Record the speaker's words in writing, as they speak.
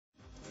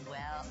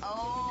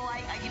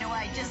You know what?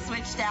 I just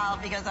switched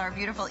out because our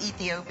beautiful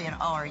Ethiopian.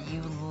 Oh, are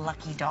you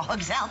lucky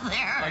dogs out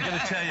there? I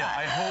got to tell you,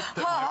 I hope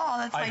that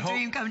that's my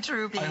dream come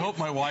true. Pete. I hope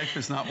my wife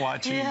is not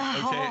watching.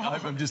 Yeah.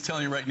 Okay, I'm just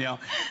telling you right now.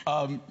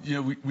 You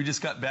know, we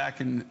just got back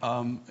and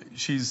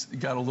she's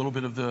got a little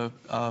bit of the.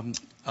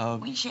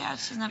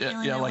 She's not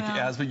feeling like well.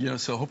 asthma, you know,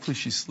 so hopefully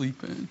she's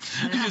sleeping.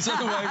 Because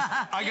otherwise,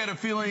 I got a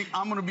feeling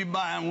I'm going to be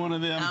buying one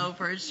of them. Oh,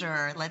 for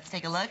sure. Let's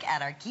take a look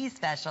at our key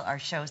special, our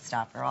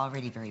showstopper,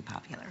 already very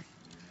popular.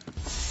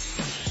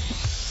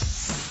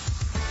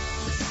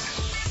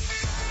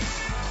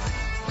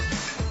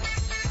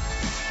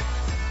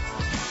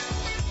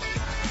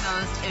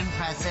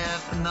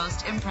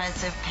 Most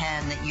impressive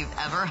pen that you've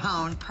ever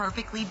owned,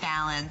 perfectly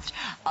balanced.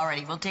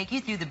 Already, we'll take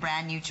you through the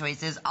brand new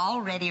choices.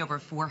 Already over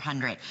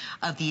 400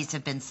 of these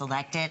have been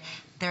selected.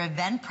 They're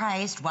event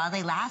priced while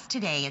they last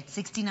today at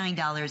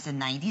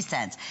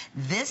 $69.90.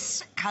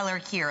 This color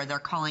here, they're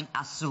calling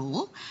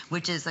Azul,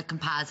 which is a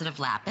composite of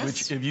lapis.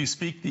 Which, if you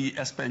speak the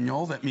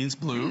Espanol, that means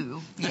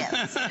blue.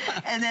 Yes.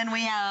 And then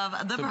we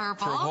have the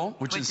purple.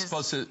 Which is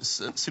supposed to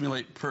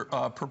simulate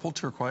purple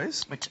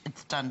turquoise. Which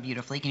it's done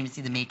beautifully. You can even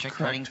see the matrix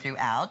running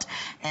throughout.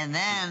 And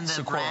then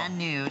the brand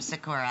new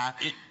Sakura.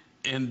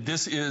 And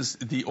this is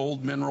the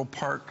old Mineral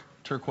Park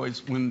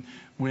turquoise when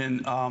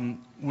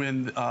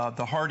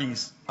the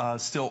Hardys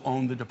still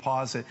owned the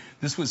deposit.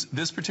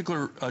 This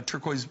particular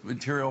turquoise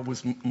material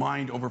was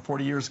mined over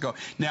 40 years ago.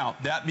 Now,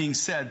 that being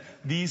said,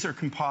 these are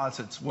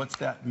composites. What's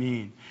that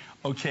mean?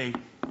 Okay,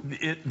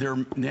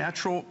 they're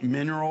natural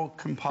mineral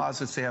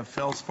composites. They have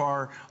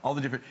feldspar, all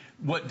the different.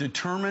 What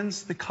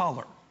determines the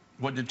color?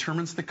 What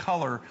determines the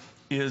color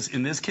is,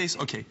 in this case,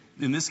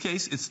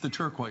 it's the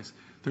turquoise.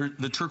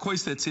 The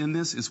turquoise that's in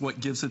this is what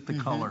gives it the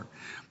color.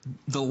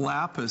 The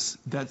lapis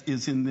that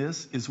is in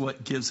this is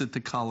what gives it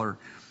the color.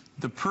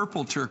 The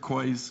purple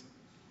turquoise,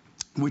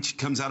 which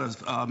comes out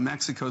of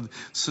Mexico,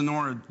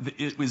 Sonora,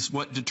 it is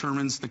what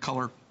determines the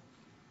color.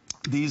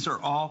 These are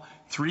all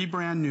 3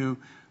 brand new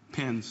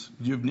pens.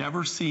 You've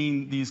never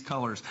seen these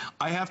colors.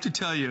 I have to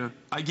tell you,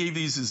 I gave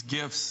these as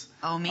gifts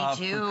for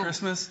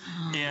Christmas,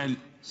 and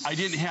I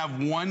didn't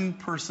have one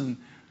person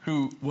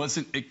who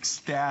wasn't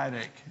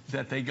ecstatic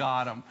that they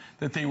got them,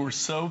 that they were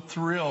so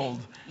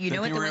thrilled. You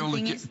know what the one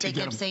thing is? They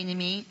kept saying to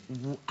me,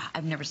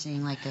 I've never seen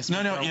anything like this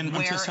before.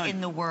 Where in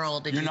the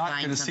world did you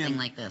find something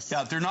like this?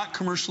 Yeah, they're not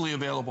commercially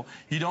available.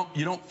 You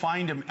don't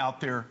find them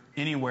out there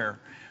anywhere.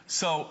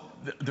 So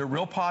they're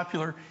real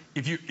popular.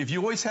 If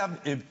you always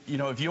have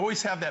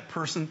that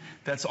person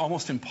that's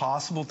almost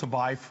impossible to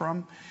buy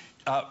from,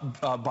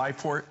 buy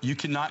for it, you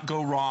cannot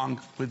go wrong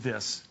with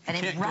this. You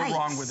can't go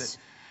wrong with it.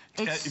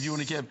 If you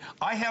want to give.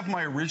 I have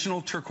my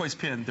original turquoise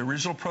pen, the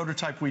original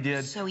prototype we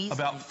did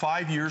about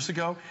 5 years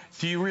ago.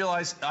 Do you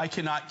realize I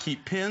cannot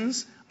keep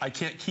pins? I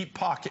can't keep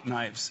pocket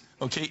knives.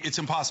 Okay, it's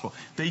impossible.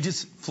 They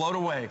just float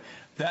away.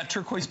 That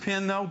turquoise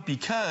pen, though,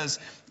 because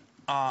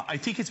I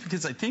think it's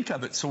because I think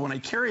of it. So when I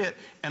carry it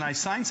and I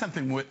sign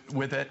something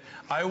with it,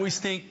 I always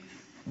think,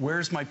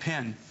 where's my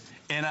pen?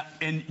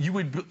 And you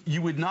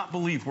would not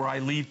believe where I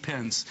leave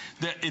pens.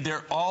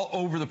 They're all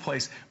over the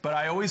place. But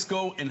I always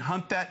go and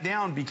hunt that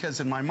down because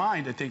in my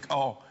mind I think,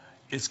 oh,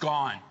 it's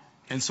gone.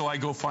 And so I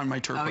go find my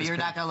turquoise pen. Oh, you're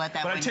not going to let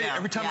that one go. But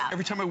I tell you,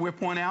 every time I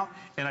whip one out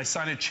and I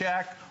sign a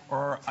check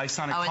or I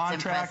sign a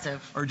contract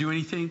or do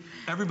anything,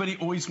 everybody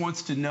always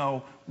wants to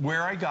know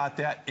where I got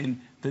that. And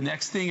the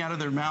next thing out of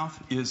their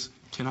mouth is,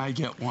 can I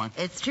get one?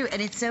 It's true,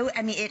 and it's so,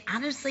 I mean, it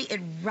honestly, it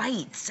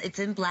writes. It's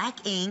in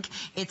black ink.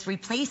 It's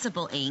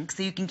replaceable ink,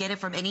 so you can get it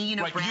from any,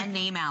 brand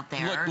name out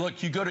there.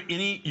 Look, you go to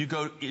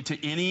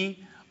any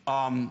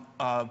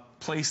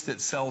place that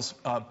sells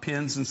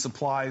pens and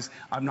supplies.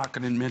 I'm not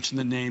going to mention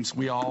the names.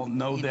 We all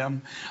know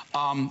them.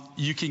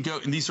 You can go,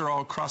 and these are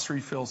all cross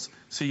refills.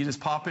 So you just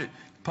pop it.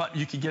 But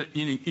you can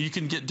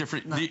get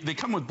different. They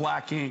come with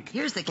black ink.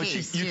 Here's the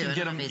case. You can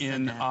get them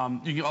in.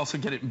 You can also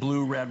get it in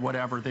blue, red,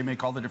 whatever. They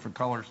make all the different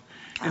colors.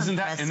 Isn't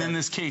that? And in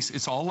this case,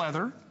 it's all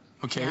leather.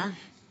 Okay. Yeah.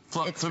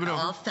 Flip it over.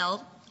 All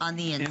felt on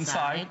the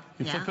inside.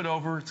 You flip it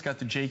over. It's got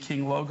the J.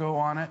 King logo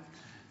on it.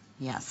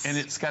 Yes. And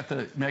it's got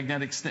the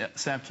magnetic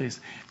snap case.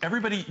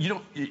 Everybody,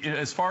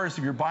 as far as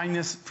if you're buying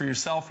this for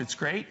yourself, it's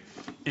great.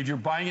 If you're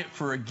buying it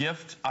for a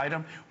gift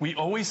item, we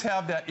always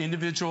have that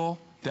individual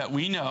that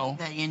we know.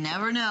 That you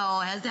never know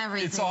has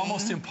everything. It's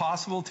almost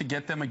impossible to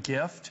get them a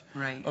gift.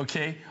 Right.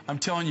 Okay? I'm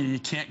telling you, you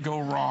can't go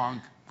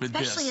wrong with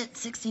Especially at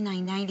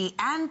 $69.90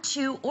 and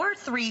 2 or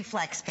 3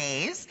 flex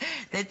pays.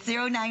 That's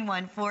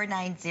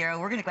 091490.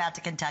 We're going to go out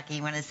to Kentucky.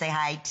 I want to say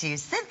hi to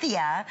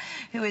Cynthia,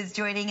 who is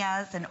joining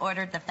us and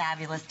ordered the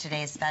fabulous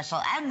today's special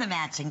and the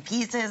matching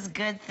pieces.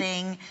 Good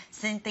thing.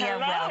 Cynthia,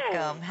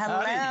 welcome.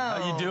 Hello.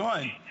 Howdy. How you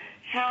doing?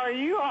 How are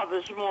you all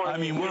this morning? I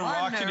mean, we're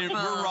rocking and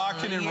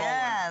rolling.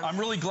 Yes. I'm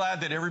really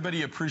glad that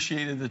everybody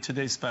appreciated the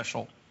today's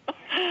special.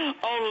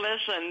 Oh,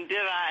 listen, did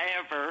I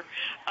ever.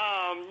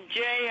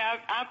 Jay,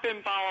 I've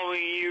been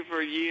following you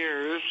for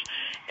years,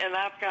 and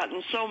I've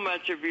gotten so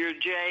much of your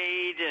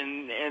jade,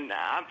 and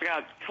I've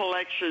got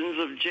collections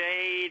of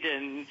jade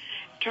and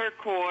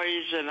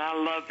turquoise, and I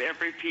love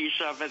every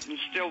piece of it and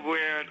still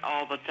wear it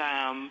all the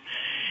time.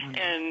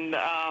 And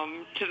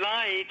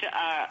tonight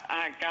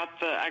I got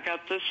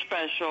the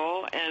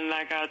special, and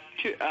I got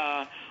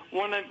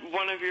one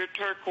of your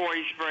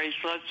turquoise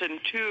bracelets and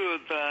two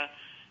of the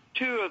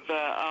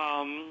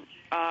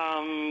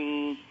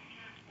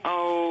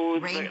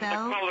Rainbow? the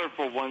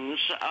colorful ones.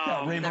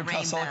 Rainbow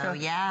Rainbow,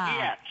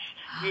 yeah.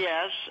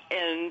 Yes,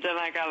 and then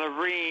I got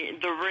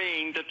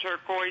the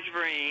turquoise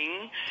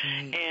ring,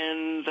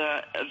 and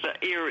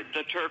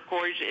the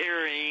turquoise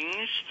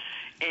earrings,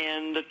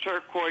 and the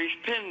turquoise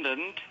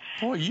pendant.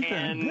 Boy, you've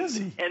been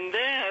busy. And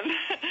then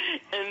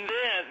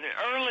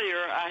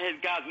earlier I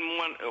had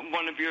gotten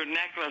one of your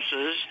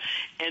necklaces,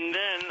 and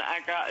then I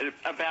got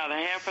about a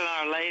half an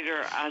hour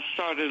later I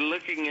started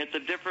looking at the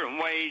different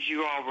ways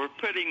you all were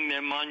putting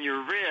them on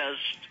your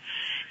wrist,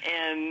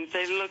 and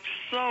they look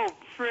so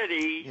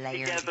pretty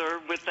together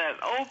with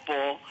that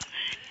opal.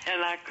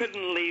 And I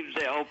couldn't leave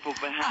the opal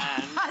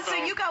behind. So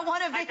you got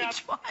one of each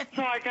one.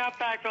 So I got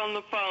back on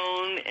the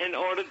phone and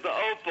ordered the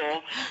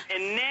opal.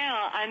 And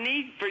now I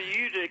need for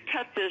you to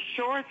cut this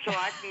short so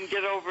I can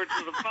get over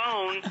to the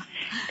phone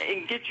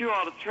and get you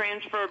all to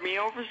transfer me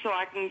over so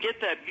I can get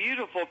that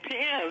beautiful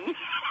pen.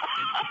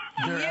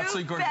 They're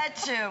absolutely gorgeous.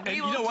 Betcha. We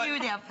will do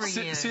that for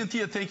you.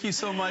 Cynthia, thank you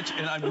so much.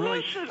 And I'm really,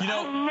 Listen,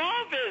 I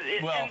love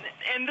it. Well,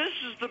 and this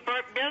is the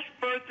best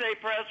birthday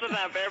present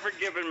I've ever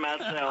given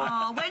myself.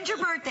 Oh, when's your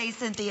birthday,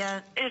 Cynthia?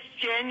 It's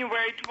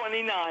January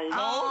 29th.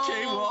 Oh,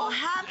 okay, well,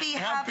 happy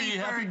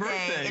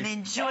birthday. And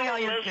enjoy all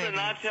your Listen,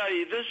 goodness. I tell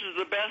you, this is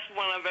the best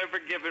one I've ever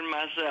given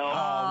myself.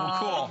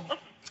 well, cool.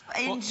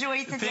 Enjoy,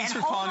 Cynthia. Thanks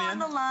And for hold calling on in.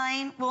 the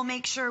line. We'll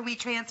make sure we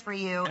transfer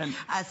you so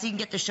you can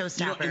get the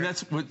showstopper. And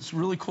that's what's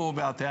really cool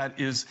about that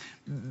is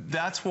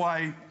that's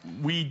why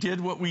we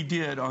did what we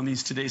did on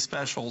these Today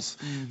Specials,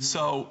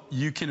 so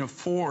you can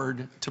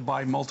afford to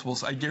buy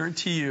multiples. I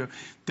guarantee you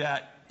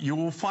that you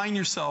will find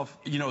yourself,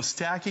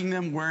 stacking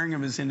them, wearing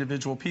them as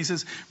individual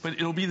pieces, but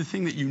it'll be the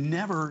thing that you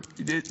never,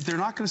 they're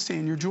not going to stay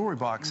in your jewelry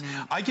box.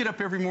 I get up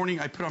every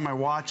morning, I put on my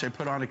watch, I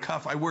put on a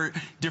cuff, I wear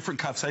different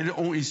cuffs. I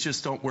always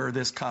just don't wear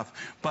this cuff,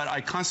 but I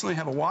constantly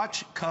have a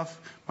watch, cuff,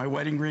 my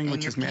wedding ring,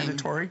 which is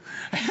mandatory.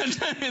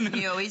 and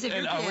you always have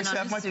your pin I always on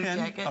have the my suit pin.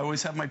 jacket. I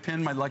always have my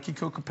pin, my Lucky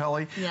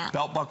Cocapelli,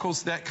 belt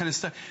buckles, that kind of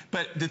stuff.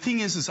 But the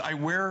thing is I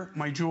wear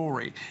my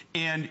jewelry,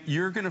 and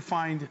you're going to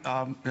find,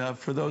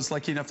 for those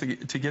lucky enough to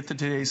get the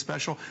Today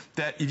Special,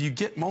 that if you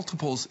get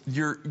multiples,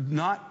 you're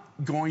not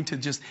going to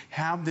just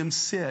have them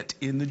sit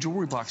in the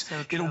jewelry box. So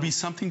it'll be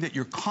something that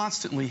you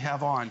constantly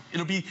have on.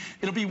 It'll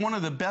be one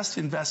of the best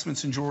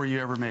investments in jewelry you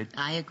ever made.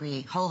 I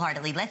agree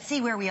wholeheartedly. Let's see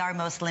where we are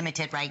most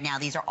limited right now.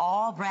 These are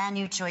all brand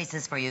new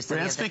choices for you. So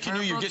Brand spanking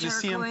new. You're getting to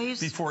see them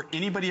before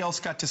anybody else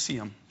got to see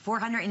them.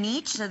 400 in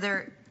each, so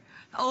they're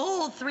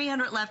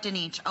 300 left in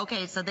each.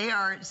 Okay, so they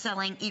are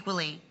selling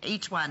equally,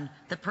 each one.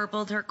 The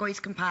purple turquoise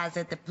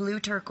composite, the blue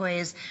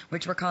turquoise,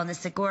 which we're calling the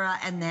Segura,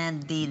 and then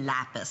the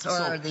lapis,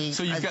 or the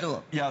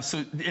Azul.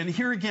 And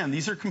here again,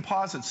 these are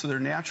composites, so they're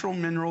natural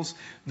minerals,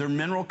 they're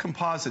mineral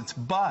composites,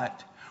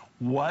 but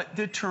what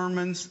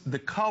determines the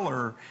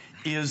color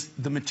is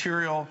the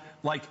material,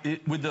 like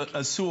with the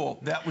Azul,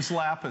 that was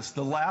lapis.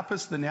 The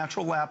lapis, the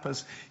natural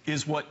lapis,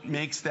 is what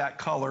makes that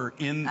color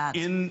in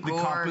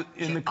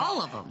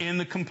all of them. In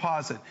the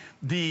composite.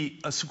 The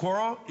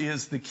Segura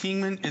is the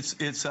Kingman.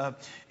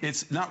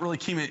 It's not really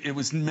Kingman. It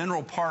was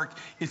Mineral Park.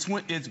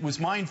 It was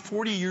mined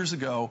 40 years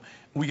ago.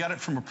 We got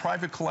it from a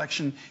private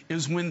collection. It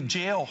was when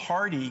J.L.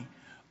 Hardy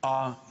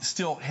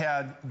still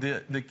had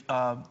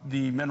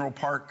the Mineral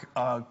Park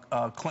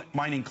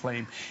mining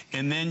claim.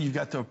 And then you've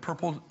got the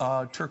purple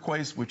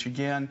turquoise, which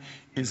again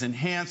is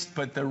enhanced,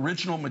 but the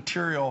original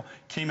material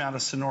came out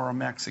of Sonora,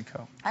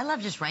 Mexico. I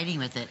love just writing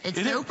with it. It's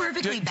so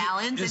perfectly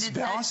balanced. It's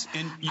balanced,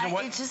 and you know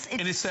what?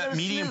 It's that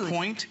medium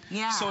point.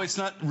 Yeah. So it's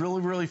not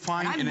really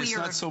fine, and it's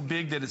weird. not so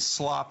big that it's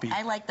sloppy.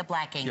 I like the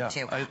black ink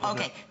too.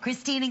 Okay,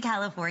 Christine in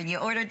California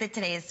ordered the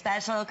Today's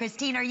Special.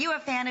 Christine, are you a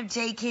fan of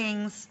J.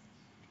 King's?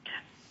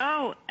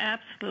 Oh,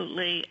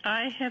 absolutely.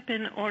 I have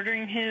been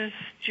ordering his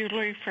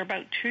jewelry for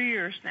about 2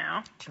 years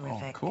now.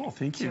 Terrific. Oh, cool.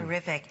 Thank you.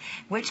 Terrific.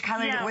 Which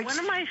color? Yeah, one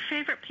of my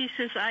favorite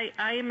pieces, I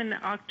am an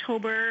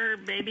October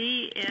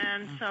baby,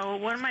 and so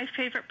one of my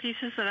favorite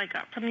pieces that I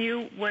got from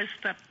you was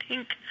the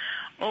pink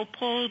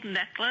opal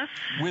necklace.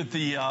 With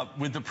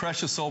the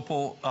precious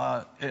opal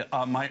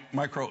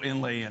micro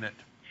inlay in it.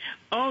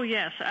 Oh,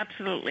 yes,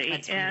 absolutely.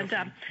 That's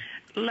and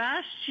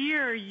last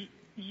year,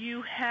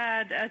 you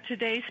had a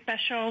Today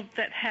Special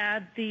that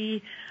had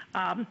the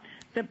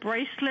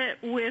bracelet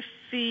with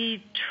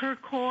the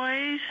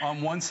turquoise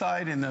on one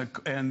side and the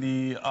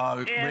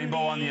rainbow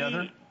on the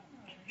other.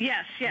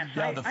 Yes. Yeah,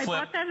 I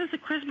bought that as a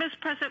Christmas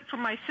present for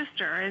my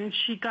sister, and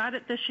she got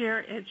it this year,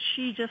 and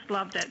she just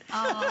loved it.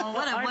 Oh,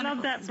 what a I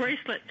love that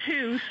bracelet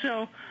too.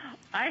 So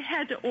I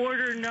had to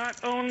order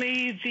not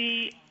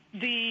only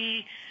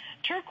the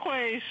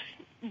turquoise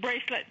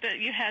bracelet that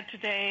you had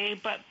today,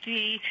 but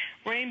the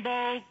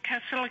rainbow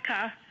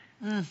Casilica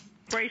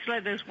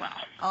bracelet as well.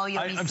 Oh,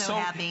 you'll be so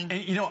happy.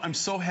 And, you know, I'm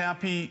so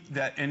happy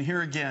that, and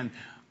here again,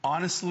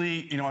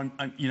 honestly, you know,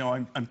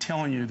 I'm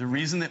telling you, the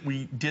reason that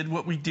we did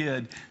what we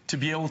did to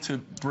be able to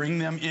bring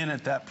them in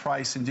at that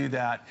price and do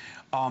that,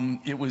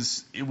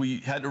 we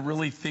had to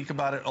really think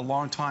about it a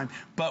long time,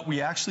 but we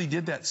actually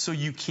did that so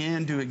you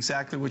can do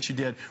exactly what you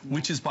did,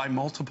 which is buy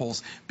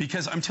multiples.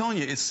 Because I'm telling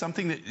you, it's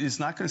something that is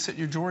not going to sit in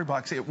your jewelry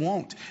box. It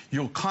won't.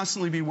 You'll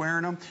constantly be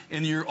wearing them,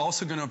 and you're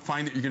also going to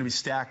find that you're going to be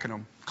stacking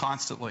them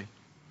constantly.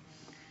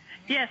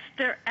 Yes,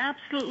 they're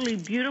absolutely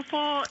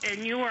beautiful,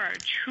 and you are a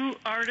true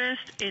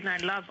artist, and I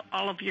love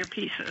all of your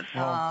pieces.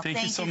 Well,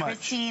 thank you so much,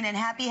 Christine, and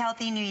happy,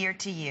 healthy New Year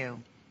to you.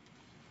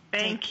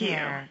 Thank you.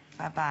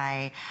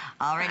 Bye-bye.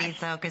 Alrighty,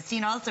 so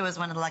Christine also is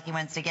one of the lucky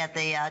ones to get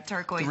the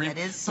turquoise that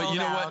is sold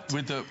out. But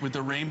you know what? With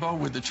the rainbow,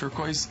 with the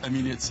turquoise, I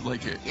mean, it's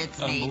like it's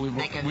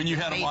unbelievable. When you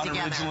had them on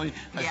together. originally,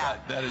 I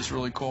thought that is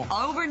really cool.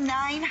 Over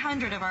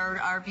 900 of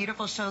our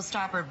beautiful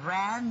showstopper,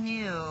 brand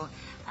new,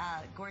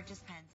 gorgeous pens.